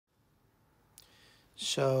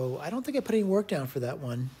So I don't think I put any work down for that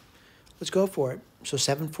one. Let's go for it. So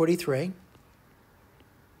 743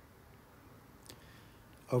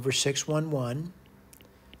 over 611.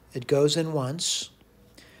 It goes in once.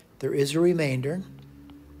 There is a remainder.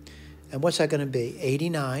 And what's that going to be?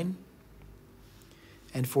 89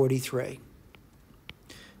 and 43.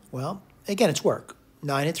 Well, again, it's work.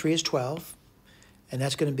 9 and 3 is 12. And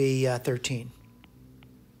that's going to be 13.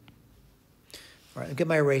 All right, I'll get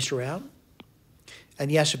my eraser out. And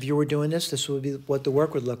yes, if you were doing this, this would be what the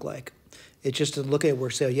work would look like. It's just to look at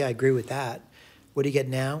work, say, oh, yeah, I agree with that. What do you get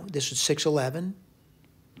now? This is 611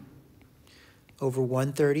 over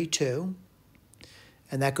 132.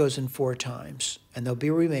 And that goes in 4 times. And there'll be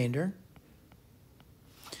a remainder.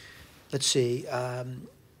 Let's see. Let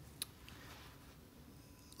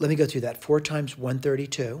me go through that. 4 times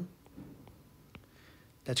 132.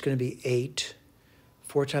 That's going to be 8.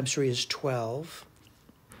 4 times 3 is 12.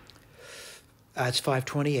 That's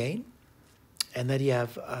 528. And then you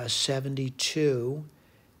have 72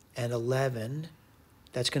 and 11.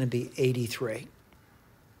 That's going to be 83.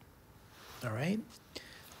 All right?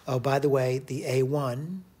 Oh, by the way, the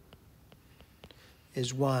A1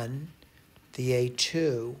 is 1. The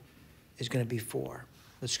A2 is going to be 4.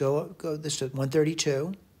 Let's go this to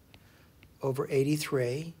 132 over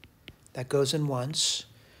 83. That goes in once.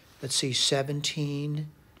 Let's see, 17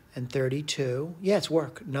 and 32. Yeah, it's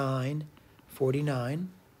work. 9, 49.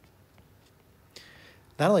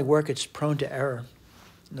 Not only work, it's prone to error.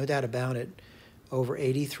 No doubt about it. Over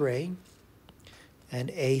 83. And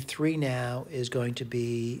A3 now is going to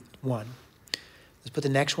be 1. Let's put the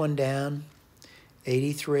next one down.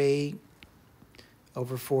 83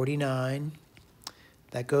 over 49.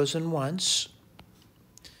 That goes in once.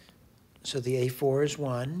 So the A4 is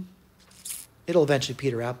 1. It'll eventually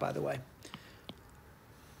peter out, by the way.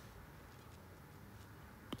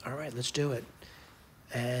 All right, let's do it.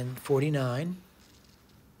 And 49.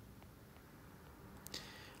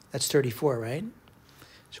 That's 34, right?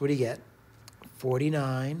 So what do you get?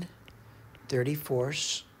 49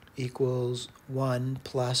 34ths equals 1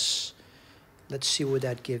 plus, let's see what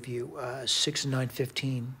that give you, 6 and 9,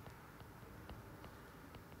 15.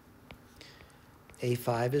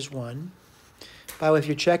 A5 is 1. By the way, if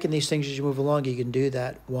you're checking these things as you move along, you can do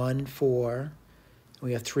that. 1, 4.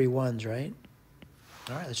 We have 3 1s, right?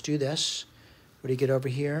 All right, let's do this. What do you get over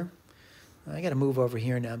here? I got to move over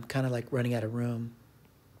here now. I'm kind of like running out of room.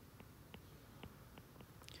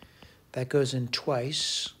 That goes in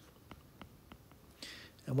twice.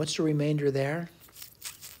 And what's the remainder there?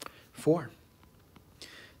 4.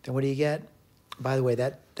 Then what do you get? By the way,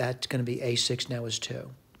 that's going to be A6 now is 2.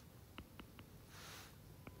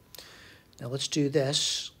 Now let's do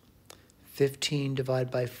this. 15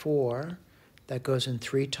 divided by 4. That goes in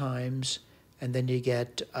 3 times. And then you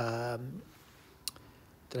get, did I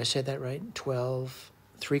say that right? 12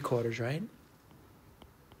 3/4, right?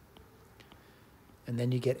 And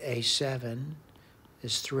then you get A7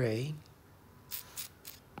 is 3.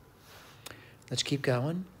 Let's keep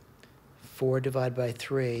going. 4 divided by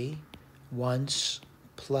 3 once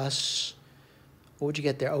plus, what would you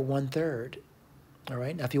get there? Oh, 1/3. All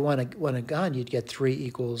right. Now, if you want a gun, you'd get 3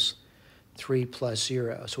 equals 3 plus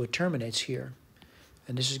 0. So it terminates here.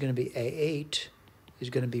 And this is going to be A8 is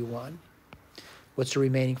going to be 1. What's the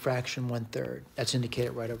remaining fraction? 1/3. That's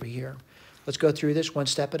indicated right over here. Let's go through this one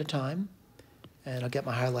step at a time. And I'll get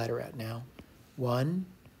my highlighter out now. 1,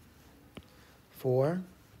 4,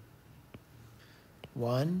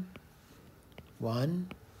 1,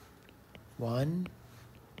 1, 1.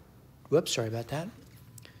 Whoops, sorry about that.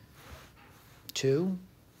 2,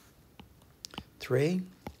 3,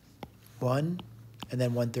 1, and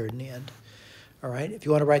then 1/3 in the end. All right, if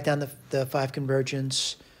you want to write down the 5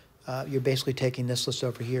 convergence, you're basically taking this list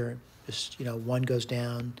over here. Just, 1 goes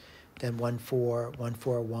down, then 1, 4, 1,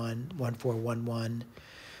 4, 1, 1, 4, 1, 1,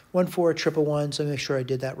 1, 4, triple ones. Let me make sure I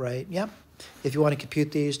did that right. Yep. If you want to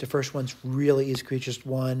compute these, the first one's really easy, it's just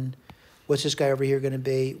 1. What's this guy over here going to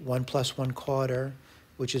be? 1 plus 1/4,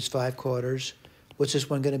 which is 5/4. What's this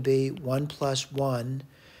one going to be? 1 plus 1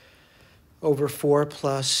 over 4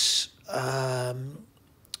 plus 1.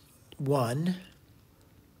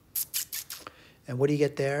 And what do you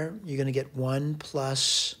get there? You're going to get 1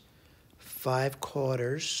 plus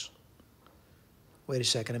 5/4. Wait a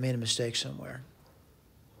second, I made a mistake somewhere.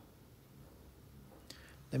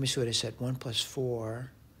 Let me see what I said. 1 plus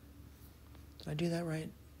 4. Did I do that right?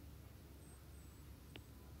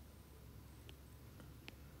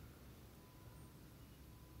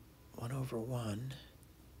 One over 1,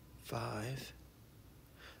 5.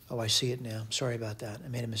 Oh, I see it now. Sorry about that. I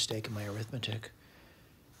made a mistake in my arithmetic.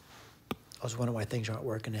 I was wondering why things aren't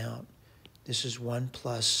working out. This is 1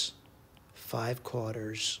 plus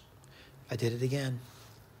 5/4. I did it again.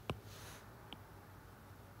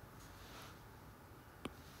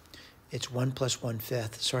 It's 1 plus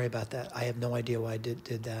 1/5. Sorry about that. I have no idea why I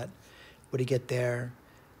did that. What do you get there?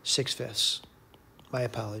 6/5. My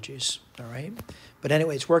apologies, all right? But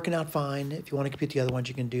anyway, it's working out fine. If you want to compute the other ones,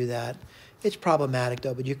 you can do that. It's problematic,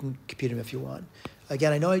 though, but you can compute them if you want.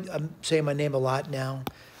 Again, I know I'm saying my name a lot now.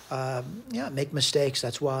 Yeah, make mistakes,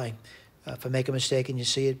 that's why. If I make a mistake and you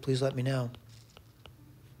see it, please let me know.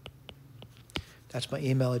 That's my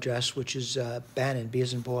email address, which is Bannon, B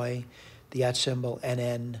as in boy, the @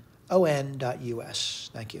 NNON.US.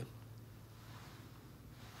 Thank you.